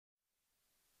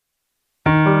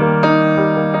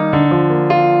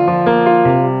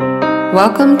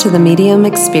Welcome to the Medium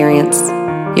Experience.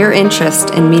 Your interest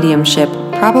in mediumship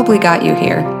probably got you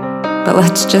here, but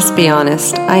let's just be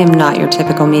honest, I am not your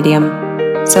typical medium.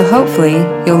 So hopefully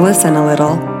you'll listen a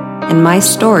little, and my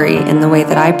story and the way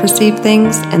that I perceive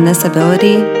things and this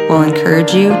ability will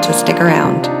encourage you to stick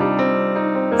around.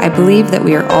 I believe that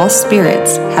we are all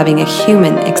spirits having a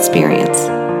human experience.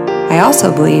 I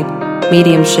also believe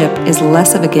mediumship is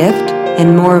less of a gift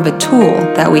and more of a tool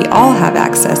that we all have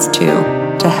access to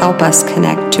help us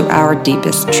connect to our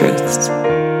deepest truths.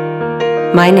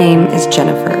 My name is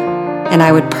Jennifer, and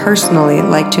I would personally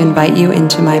like to invite you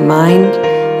into my mind,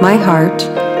 my heart,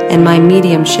 and my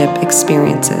mediumship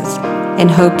experiences in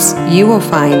hopes you will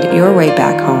find your way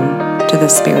back home to the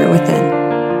spirit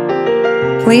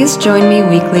within. Please join me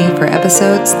weekly for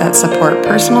episodes that support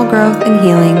personal growth and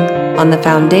healing on the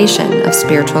foundation of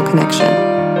spiritual connection.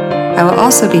 I will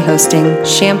also be hosting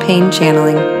Champagne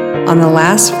Channeling on the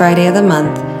last Friday of the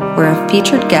month, where a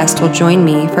featured guest will join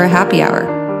me for a happy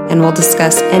hour, and we'll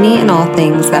discuss any and all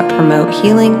things that promote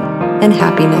healing and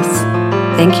happiness.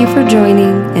 Thank you for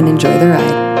joining, and enjoy the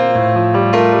ride.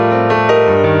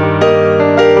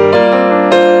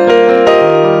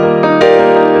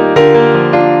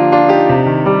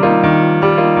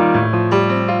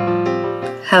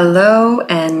 Hello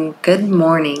and good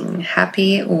morning.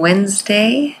 Happy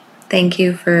Wednesday. Thank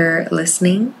you for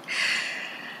listening.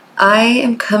 I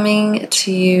am coming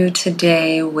to you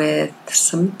today with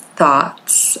some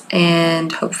thoughts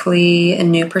and hopefully a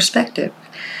new perspective.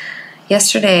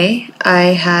 Yesterday,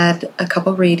 I had a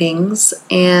couple readings,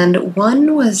 and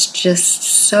one was just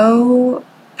so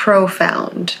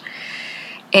profound.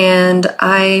 And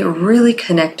I really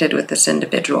connected with this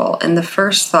individual. And the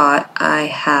first thought I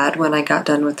had when I got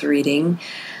done with the reading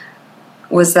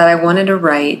was that I wanted to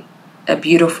write a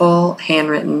beautiful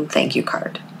handwritten thank you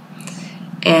card.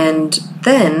 And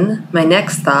then my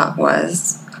next thought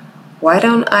was, why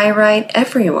don't I write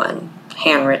everyone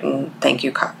handwritten thank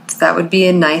you cards? That would be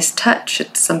a nice touch.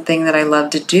 It's something that I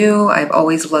love to do. I've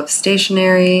always loved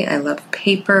stationery. I love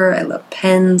paper. I love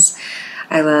pens.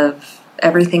 I love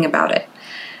everything about it.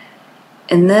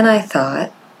 And then I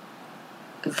thought,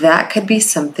 that could be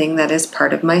something that is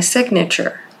part of my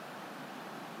signature.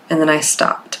 And then I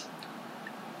stopped.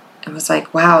 I was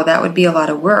like, wow, that would be a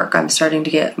lot of work. I'm starting to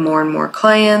get more and more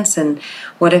clients, and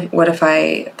what if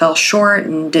I fell short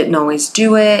and didn't always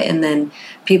do it, and then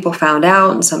people found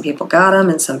out, and some people got them,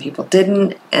 and some people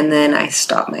didn't, and then I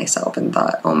stopped myself and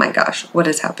thought, oh my gosh, what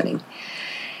is happening?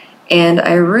 And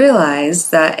I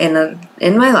realized that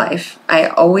in my life, I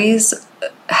always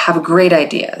have great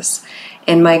ideas,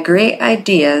 and my great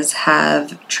ideas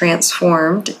have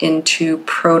transformed into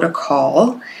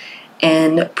protocol.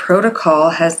 And protocol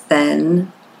has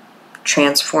then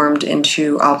transformed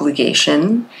into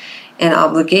obligation, and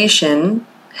obligation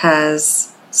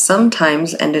has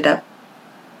sometimes ended up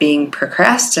being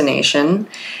procrastination,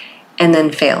 and then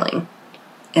failing,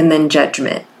 and then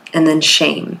judgment, and then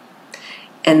shame,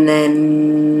 and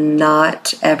then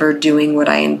not ever doing what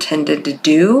I intended to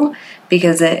do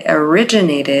because it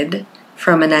originated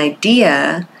from an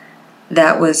idea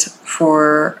that was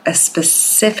for a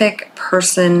specific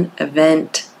person,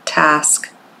 event,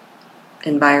 task,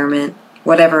 environment,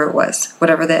 whatever it was.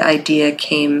 Whatever the idea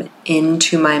came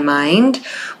into my mind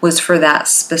was for that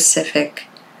specific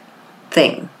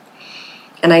thing.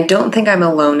 And I don't think I'm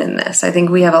alone in this. I think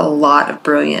we have a lot of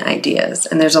brilliant ideas,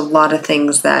 and there's a lot of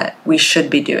things that we should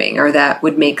be doing or that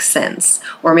would make sense.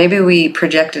 Or maybe we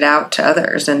project it out to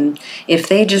others, and if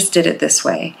they just did it this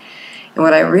way. And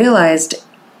what I realized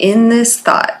in this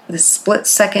thought, this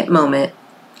split-second moment,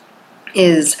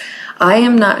 is I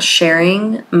am not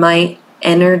sharing my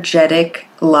energetic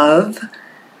love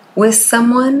with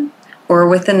someone or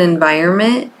with an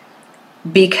environment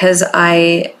because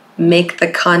I make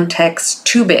the context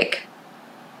too big.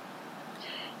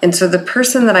 And so the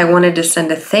person that I wanted to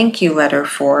send a thank you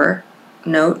letter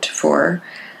note for,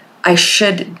 I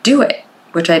should do it,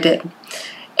 which I did.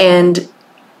 And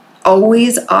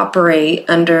always operate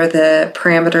under the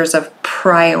parameters of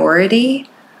priority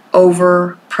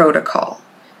over protocol.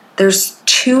 There's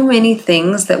too many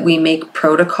things that we make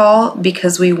protocol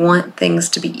because we want things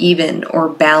to be even or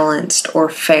balanced or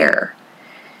fair.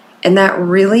 And that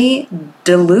really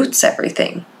dilutes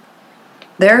everything.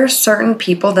 There are certain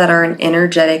people that are an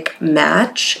energetic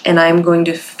match, and I'm going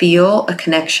to feel a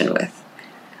connection with.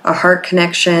 A heart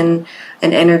connection,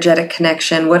 an energetic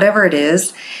connection, whatever it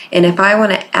is. And if I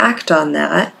want to act on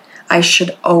that, I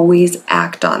should always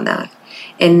act on that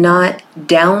and not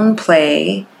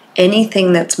downplay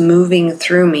anything that's moving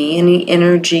through me, any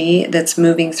energy that's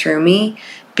moving through me,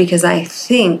 because I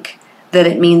think that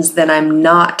it means that I'm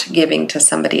not giving to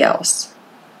somebody else.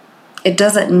 It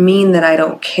doesn't mean that I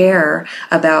don't care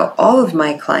about all of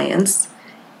my clients.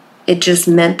 It just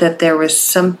meant that there was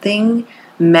something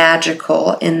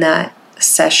magical in that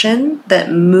session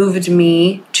that moved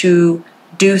me to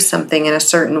do something in a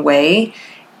certain way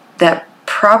that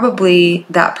probably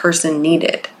that person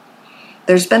needed.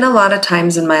 There's been a lot of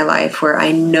times in my life where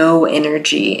I know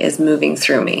energy is moving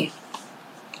through me.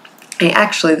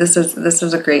 Actually, this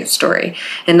is a great story.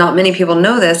 And not many people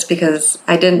know this because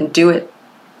I didn't do it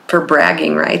for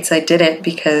bragging rights. I did it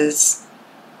because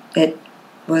it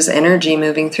was energy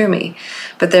moving through me.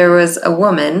 But there was a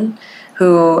woman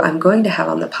who I'm going to have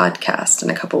on the podcast in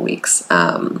a couple weeks.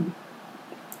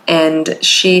 And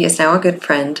she is now a good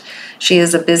friend. She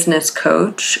is a business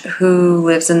coach who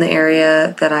lives in the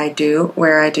area that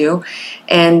where I do.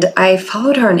 And I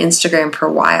followed her on Instagram for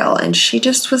a while, and she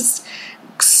just was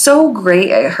so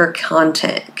great at her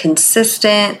content.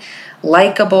 Consistent,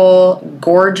 likable,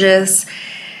 gorgeous.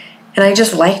 And I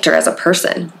just liked her as a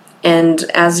person. And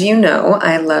as you know,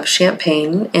 I love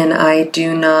champagne, and I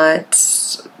do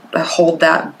not hold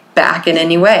that back in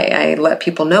any way. I let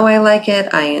people know I like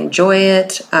it. I enjoy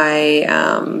it. I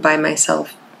buy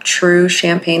myself true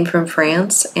champagne from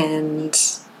France, and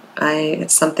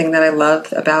it's something that I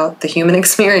love about the human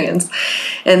experience.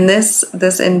 And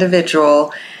this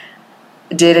individual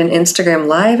did an Instagram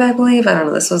live, I believe. I don't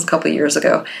know. This was a couple of years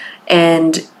ago,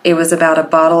 and it was about a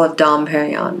bottle of Dom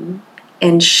Perignon.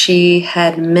 And she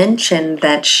had mentioned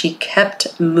that she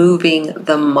kept moving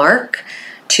the mark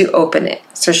to open it.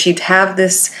 So she'd have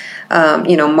this,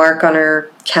 mark on her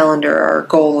calendar or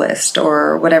goal list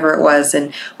or whatever it was.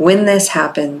 And when this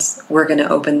happens, we're going to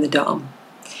open the Dom.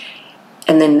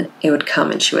 And then it would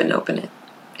come and she wouldn't open it.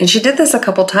 And she did this a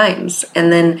couple times.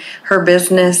 And then her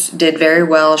business did very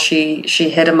well. She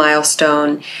hit a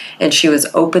milestone and she was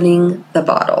opening the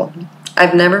bottle.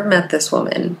 I've never met this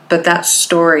woman, but that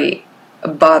story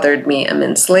bothered me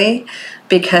immensely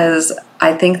because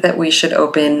I think that we should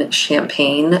open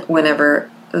champagne whenever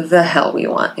the hell we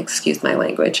want, excuse my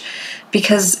language,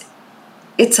 because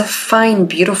it's a fine,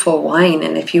 beautiful wine,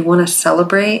 and if you want to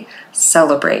celebrate,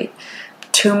 celebrate.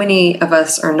 Too many of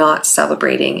us are not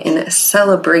celebrating, and a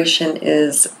celebration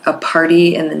is a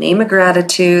party in the name of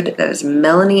gratitude. That is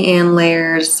Melanie Ann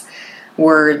Layer's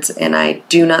words, and I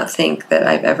do not think that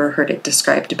I've ever heard it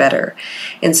described better.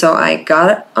 And so I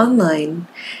got it online,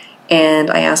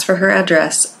 and I asked for her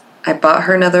address. I bought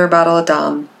her another bottle of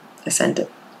Dom. I sent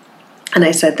it. And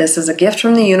I said, this is a gift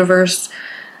from the universe.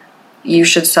 You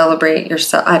should celebrate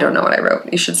yourself. I don't know what I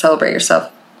wrote. You should celebrate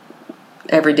yourself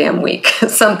every damn week.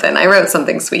 Something. I wrote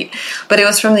something sweet. But it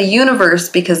was from the universe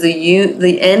because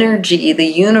the energy, the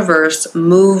universe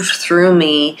moved through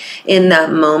me in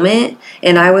that moment.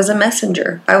 And I was a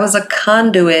messenger. I was a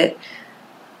conduit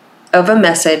of a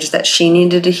message that she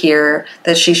needed to hear,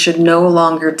 that she should no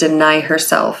longer deny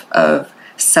herself of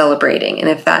celebrating. And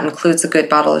if that includes a good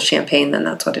bottle of champagne, then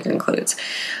that's what it includes.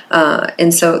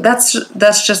 And so that's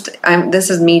just, this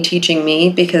is me teaching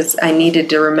me because I needed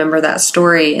to remember that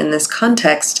story in this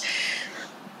context,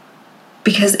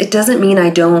 because it doesn't mean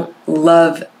I don't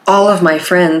love all of my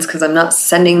friends because I'm not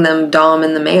sending them Dom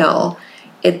in the mail.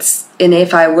 And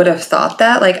if I would have thought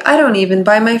that, like, I don't even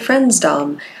buy my friends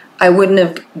Dom, I wouldn't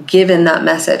have given that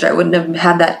message. I wouldn't have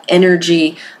had that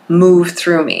energy move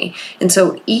through me. And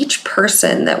so each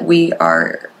person that we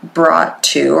are brought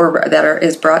to, or that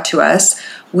is brought to us,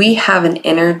 we have an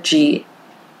energy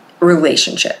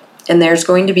relationship. And there's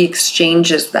going to be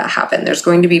exchanges that happen. There's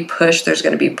going to be push. There's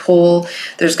going to be pull.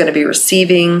 There's going to be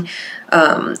receiving.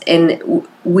 And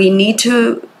we need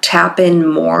to tap in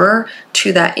more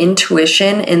to that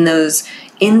intuition and those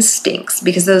instincts,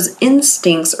 because those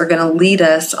instincts are going to lead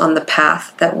us on the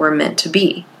path that we're meant to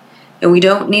be. And we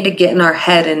don't need to get in our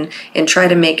head and try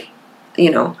to make,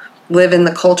 live in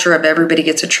the culture of everybody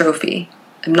gets a trophy.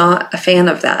 I'm not a fan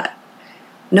of that.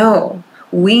 No,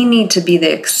 we need to be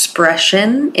the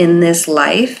expression in this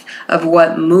life of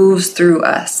what moves through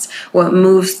us, what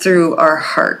moves through our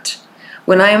heart.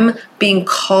 When I'm being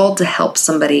called to help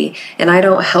somebody and I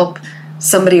don't help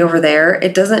somebody over there,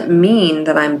 it doesn't mean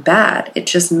that I'm bad. It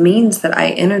just means that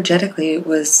I energetically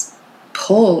was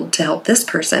pulled to help this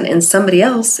person, and somebody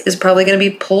else is probably going to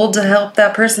be pulled to help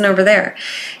that person over there.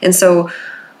 And so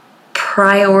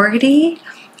priority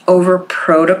over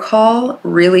protocol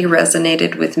really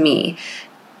resonated with me.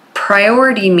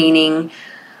 Priority meaning,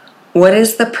 what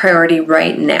is the priority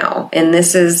right now? And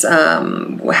this is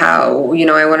how,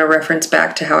 I want to reference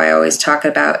back to how I always talk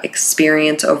about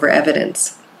experience over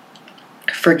evidence.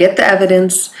 Forget the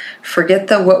evidence, forget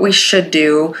the what we should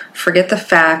do, forget the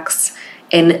facts,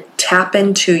 and tap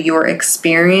into your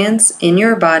experience in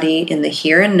your body in the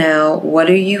here and now. What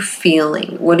are you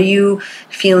feeling? What are you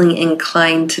feeling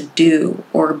inclined to do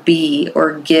or be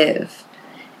or give?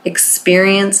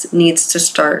 Experience needs to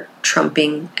start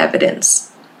trumping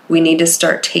evidence. We need to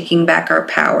start taking back our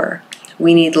power.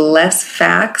 We need less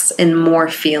facts and more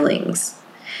feelings.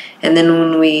 And then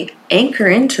when we anchor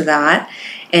into that,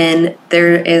 and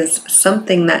there is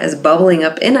something that is bubbling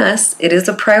up in us, it is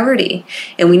a priority.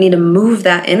 And we need to move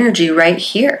that energy right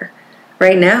here,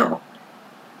 right now.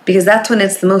 Because that's when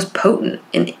it's the most potent.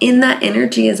 And in that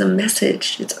energy is a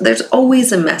message. There's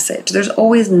always a message. There's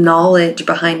always knowledge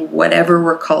behind whatever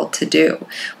we're called to do.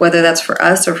 Whether that's for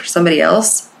us or for somebody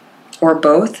else, or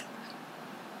both.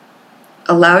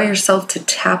 Allow yourself to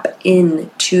tap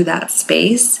into that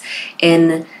space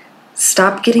and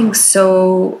stop getting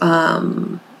so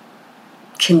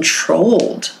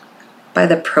controlled by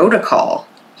the protocol,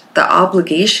 the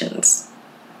obligations.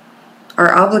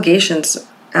 Our obligations,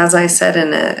 as I said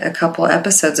in a couple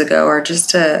episodes ago, are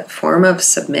just a form of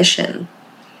submission.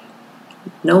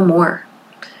 No more.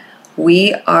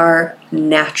 We are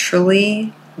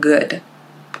naturally good.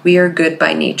 We are good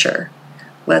by nature.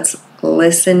 Let's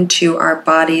listen to our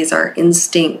bodies, our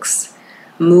instincts,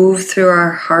 move through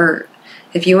our heart.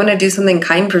 If you want to do something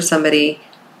kind for somebody,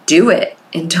 do it.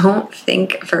 And don't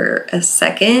think for a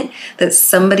second that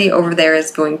somebody over there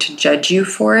is going to judge you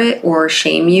for it or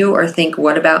shame you or think,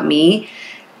 what about me?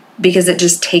 Because it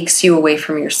just takes you away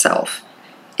from yourself.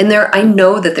 And I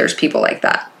know that there's people like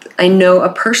that.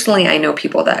 Personally, I know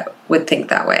people that would think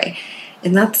that way.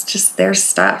 And that's just their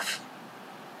stuff.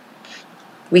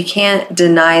 We can't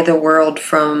deny the world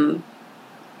from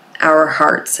our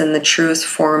hearts and the truest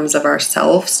forms of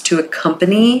ourselves to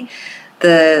accompany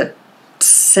the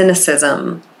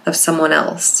cynicism of someone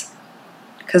else,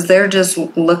 because they're just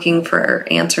looking for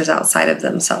answers outside of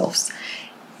themselves,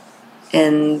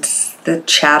 and the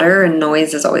chatter and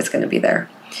noise is always going to be there.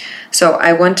 So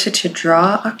I wanted to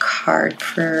draw a card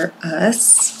for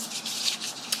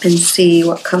us and see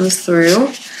what comes through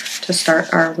to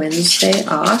start our Wednesday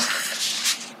off.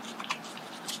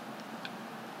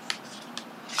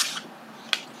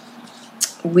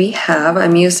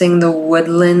 I'm using the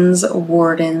Woodlands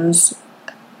Wardens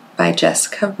by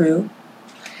Jessica Rue.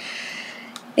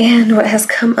 And what has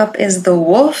come up is the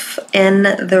wolf and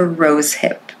the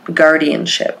rosehip,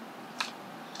 guardianship.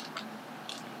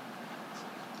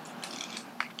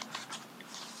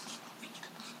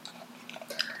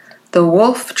 The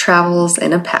wolf travels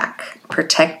in a pack,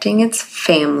 protecting its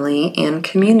family and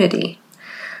community.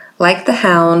 Like the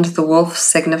hound, the wolf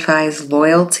signifies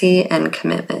loyalty and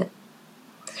commitment.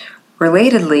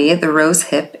 Relatedly, the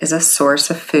rosehip is a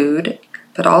source of food,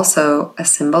 but also a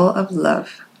symbol of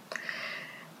love.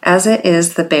 As it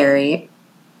is the berry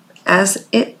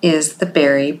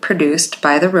produced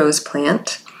by the rose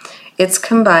plant, its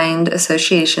combined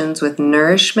associations with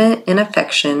nourishment and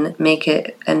affection make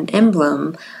it an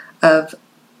emblem of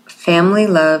family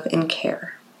love and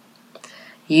care.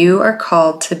 You are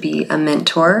called to be a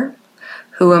mentor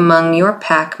who among your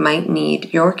pack might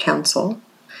need your counsel.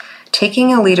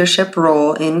 Taking a leadership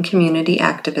role in community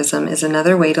activism is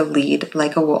another way to lead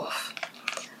like a wolf.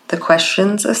 The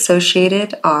questions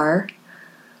associated are,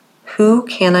 who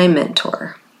can I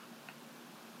mentor?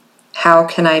 How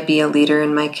can I be a leader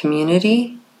in my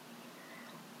community?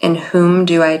 And whom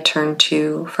do I turn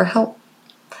to for help?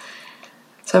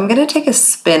 So I'm going to take a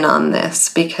spin on this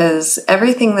because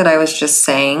everything that I was just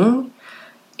saying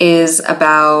is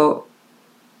about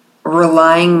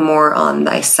relying more on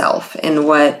thyself and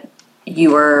what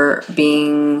you are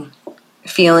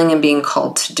feeling and being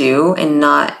called to do, and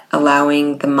not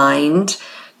allowing the mind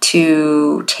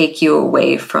to take you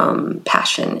away from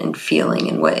passion and feeling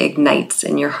and what ignites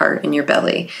in your heart and your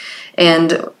belly.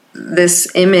 And this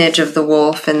image of the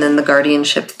wolf and then the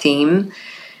guardianship theme,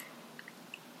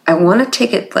 I want to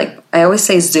take it, like I always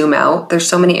say, zoom out. There's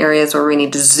so many areas where we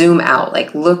need to zoom out,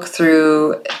 like look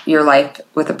through your life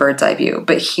with a bird's eye view.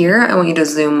 But here I want you to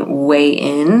zoom way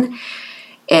in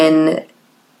and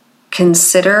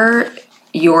consider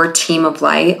your team of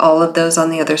light, all of those on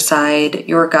the other side,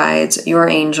 your guides, your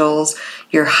angels,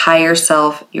 your higher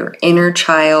self, your inner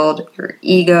child, your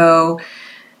ego,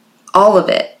 all of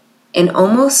it. And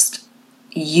almost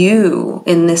you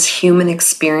in this human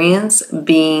experience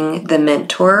being the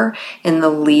mentor and the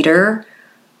leader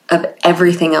of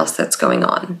everything else that's going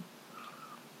on.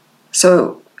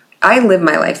 So I live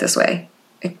my life this way.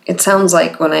 It sounds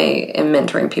like when I am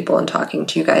mentoring people and talking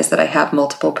to you guys that I have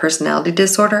multiple personality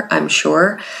disorder, I'm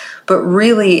sure. But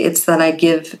really, it's that I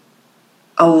give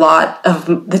a lot of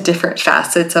the different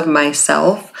facets of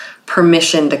myself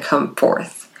permission to come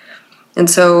forth. And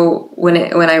so when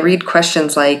I read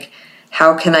questions like,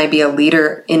 how can I be a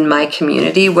leader in my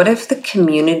community? What if the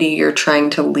community you're trying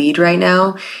to lead right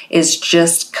now is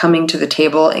just coming to the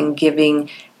table and giving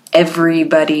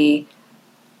everybody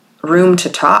room to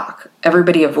talk,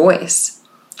 everybody a voice?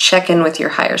 Check in with your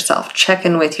higher self. Check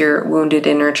in with your wounded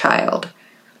inner child.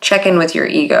 Check in with your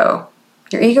ego.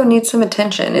 Your ego needs some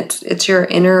attention. It's your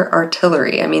inner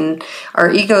artillery. I mean,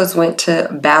 our egos went to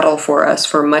battle for us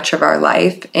for much of our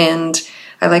life, and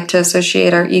I like to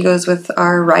associate our egos with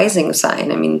our rising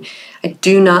sign. I mean, I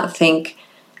do not think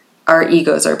our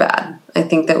egos are bad. I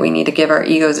think that we need to give our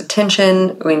egos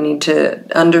attention. We need to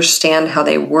understand how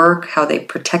they work, how they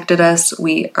protected us.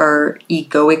 We are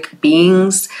egoic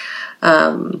beings.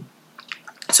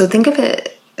 So think of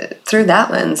it through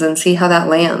that lens and see how that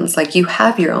lands. Like, you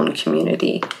have your own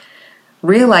community.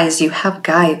 Realize you have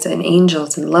guides and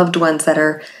angels and loved ones that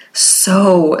are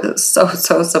so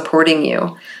supporting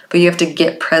you. But you have to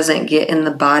get present, get in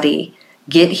the body,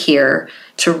 get here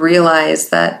to realize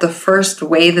that the first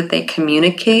way that they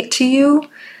communicate to you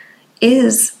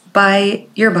is by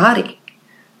your body.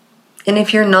 And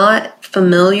if you're not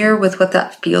familiar with what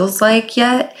that feels like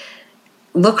yet,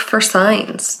 look for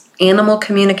signs. Animal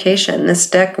communication. This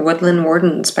deck, Woodland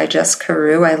Wardens by Jessica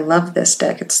Rue. I love this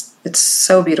deck. It's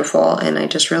so beautiful, and I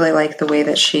just really like the way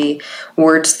that she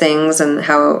words things and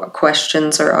how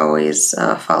questions are always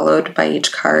followed by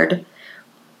each card.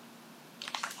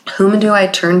 Whom do I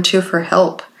turn to for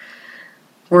help?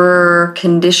 We're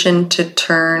conditioned to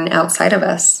turn outside of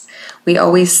us. We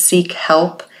always seek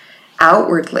help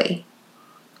outwardly.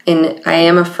 And I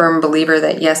am a firm believer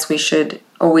that, yes, we should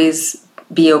always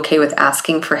be okay with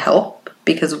asking for help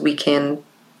because we can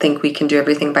think we can do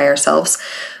everything by ourselves.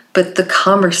 But the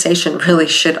conversation really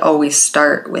should always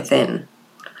start within.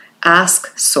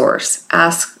 Ask Source,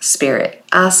 ask Spirit,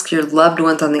 ask your loved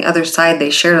ones on the other side. They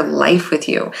shared a life with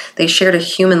you. They shared a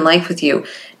human life with you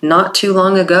not too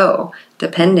long ago,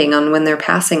 depending on when their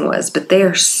passing was, but they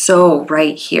are so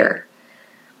right here.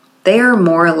 They are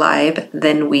more alive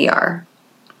than we are.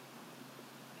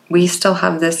 We still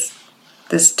have this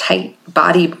tight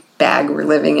body bag we're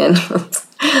living in.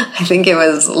 I think it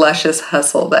was Luscious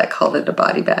Hustle that called it a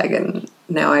body bag, and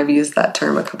now I've used that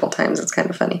term a couple times. It's kind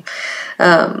of funny.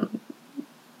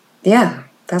 Yeah,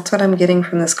 that's what I'm getting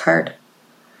from this card.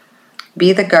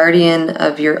 Be the guardian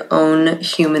of your own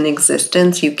human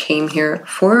existence. You came here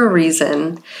for a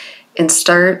reason, and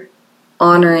start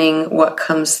honoring what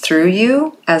comes through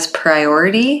you as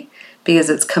priority because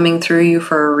it's coming through you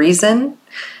for a reason.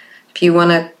 If you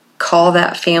want to call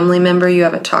that family member you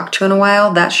haven't talked to in a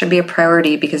while, that should be a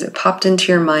priority because it popped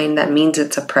into your mind. That means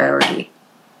it's a priority.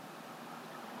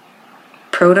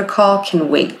 Protocol can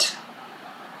wait.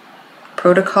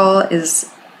 Protocol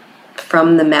is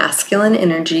from the masculine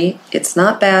energy. It's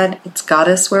not bad. It's got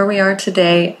us where we are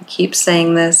today. I keep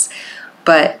saying this,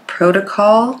 but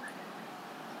protocol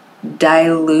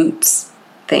dilutes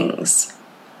things.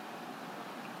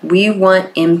 We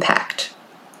want impact.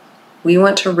 We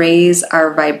want to raise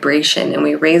our vibration, and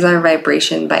we raise our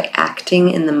vibration by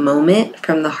acting in the moment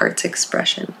from the heart's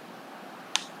expression.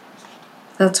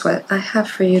 That's what I have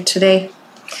for you today.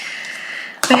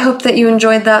 I hope that you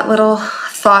enjoyed that little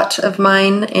thought of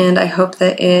mine, and I hope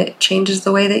that it changes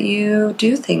the way that you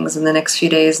do things in the next few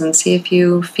days and see if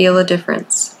you feel a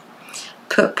difference.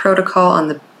 Put protocol on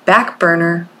the back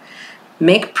burner.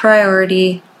 Make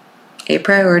priority a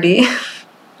priority.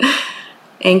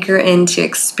 Anchor into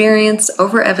experience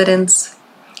over evidence.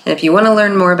 And if you want to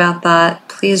learn more about that,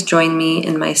 please join me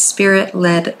in my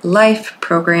Spirit-Led Life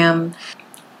program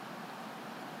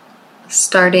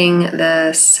starting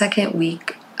the second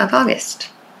week of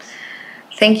August.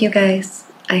 Thank you guys.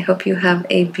 I hope you have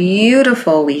a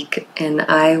beautiful week, and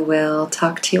I will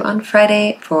talk to you on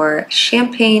Friday for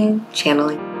Champagne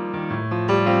Channeling.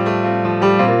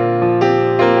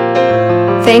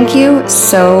 Thank you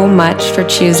so much for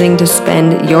choosing to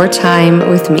spend your time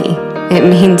with me. It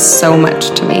means so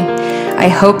much to me. I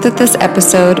hope that this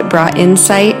episode brought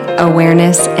insight,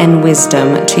 awareness, and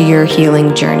wisdom to your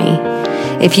healing journey.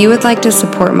 If you would like to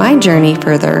support my journey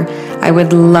further, I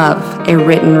would love a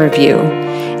written review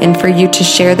and for you to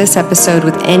share this episode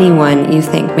with anyone you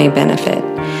think may benefit.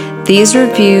 These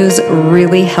reviews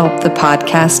really help the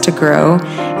podcast to grow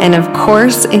and, of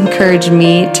course, encourage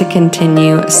me to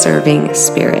continue serving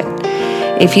Spirit.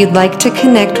 If you'd like to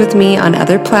connect with me on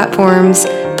other platforms,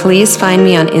 please find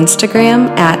me on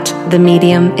Instagram at The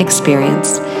Medium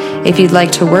Experience. If you'd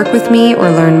like to work with me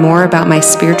or learn more about my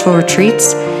spiritual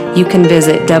retreats, you can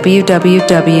visit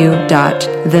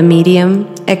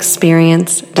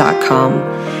www.themediumexperience.com.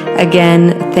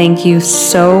 Again, thank you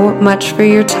so much for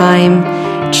your time.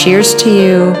 Cheers to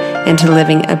you and to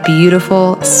living a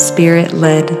beautiful,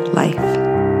 spirit-led life.